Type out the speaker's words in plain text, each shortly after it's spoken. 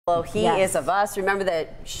Oh, he is of us. Remember the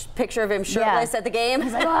picture of him shirtless at the game?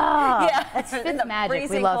 He's like, oh, yeah. That's Fitz magic.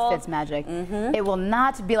 We love Fitz magic. It will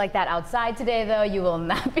not be like that outside today, though. You will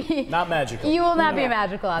not be. Not magical. You will not be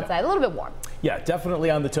magical outside. A little bit warm. Yeah, definitely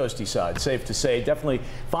on the toasty side, safe to say. Definitely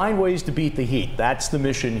find ways to beat the heat. That's the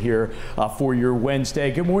mission here for your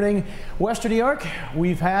Wednesday. Good morning, Western New York.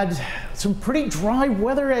 We've had some pretty dry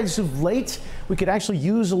weather as of late. We could actually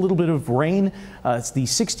use a little bit of rain. It's the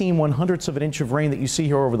 16/100ths of an inch of rain that you see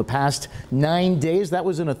here over the past 9 days. That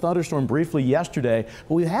was in a thunderstorm briefly yesterday,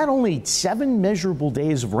 but we've had only 7 measurable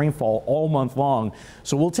days of rainfall all month long.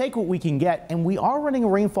 So we'll take what we can get, and we are running a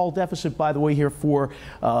rainfall deficit, by the way, here for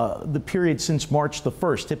the period since March the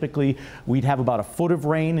 1st. Typically, we'd have about a foot of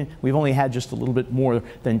rain. We've only had just a little bit more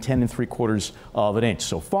than 10 3/4 of an inch.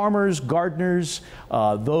 So farmers, gardeners,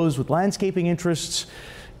 those with landscaping interests,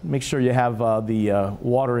 make sure you have the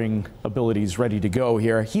watering abilities ready to go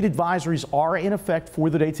here. Heat advisories are in effect for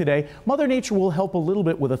the day today. Mother Nature will help a little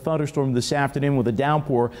bit with a thunderstorm this afternoon with a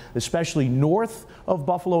downpour, especially north of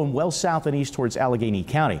Buffalo and well south and east towards Allegheny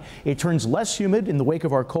County. It turns less humid in the wake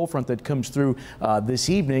of our cold front that comes through this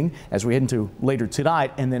evening as we head into later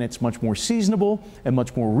tonight, and then it's much more seasonable and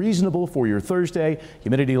much more reasonable for your Thursday.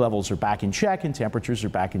 Humidity levels are back in check and temperatures are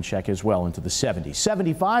back in check as well into the 70s.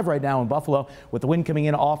 75 right now in Buffalo with the wind coming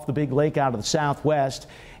in off the big lake out of the southwest,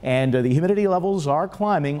 and the humidity levels are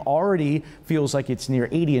climbing. Already feels like it's near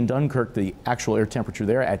 80 in Dunkirk, the actual air temperature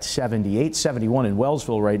there at 78, 71 in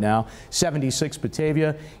Wellsville right now, 76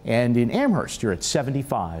 Batavia, and in Amherst you're at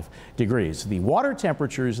 75 degrees. The water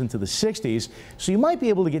temperature is into the 60s, so you might be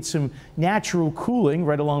able to get some natural cooling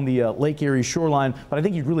right along the Lake Erie shoreline, but I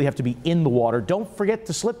think you'd really have to be in the water. Don't forget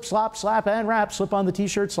to slip, slop, slap, and wrap. Slip on the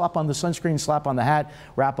t-shirt, slap on the sunscreen, slap on the hat,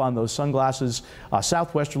 wrap on those sunglasses.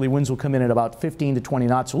 Southwesterly winds will come in at about 15 to 20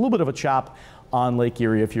 knots. A little bit of a chop on Lake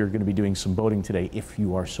Erie if you're going to be doing some boating today, if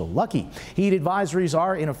you are so lucky. Heat advisories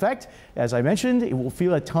are in effect. As I mentioned, it will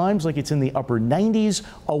feel at times like it's in the upper 90s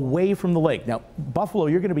away from the lake. Now, Buffalo,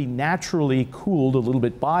 you're going to be naturally cooled a little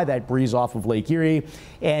bit by that breeze off of Lake Erie,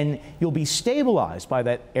 and you'll be stabilized by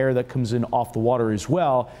that air that comes in off the water as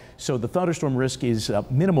well. So the thunderstorm risk is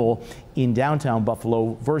minimal in downtown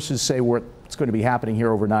Buffalo versus, say, where it's going to be happening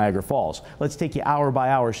here over Niagara Falls. Let's take you hour by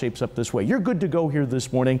hour, shapes up this way. You're good to go here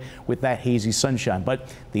this morning with that hazy sunshine,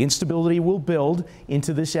 but the instability will build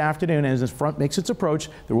into this afternoon as this front makes its approach.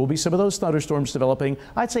 There will be some of those thunderstorms developing,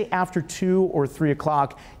 I'd say after 2 or 3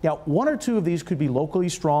 o'clock. Now, 1 or 2 of these could be locally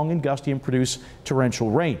strong and gusty and produce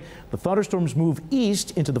torrential rain. The thunderstorms move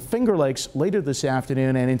east into the Finger Lakes later this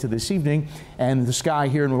afternoon and into this evening, and the sky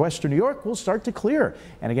here in western New York will start to clear.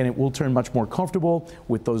 And again, it will turn much more comfortable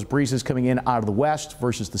with those breezes coming in out of the west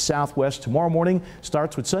versus the southwest. Tomorrow morning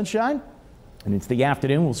starts with sunshine, and into the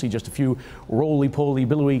afternoon we'll see just a few roly-poly,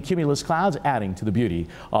 billowy cumulus clouds adding to the beauty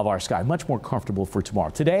of our sky. Much more comfortable for tomorrow.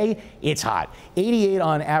 Today it's hot, 88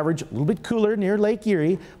 on average, a little bit cooler near Lake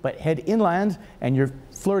Erie, but head inland and you're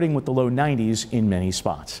flirting with the low 90s in many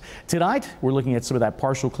spots. Tonight we're looking at some of that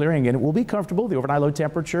partial clearing, and it will be comfortable. The overnight low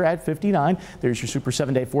temperature at 59. There's your super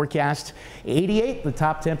 7-day forecast. 88 the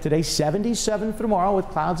top temp today, 77 for tomorrow with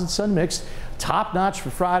clouds and sun mixed. Top notch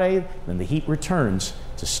for Friday, then the heat returns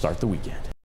to start the weekend.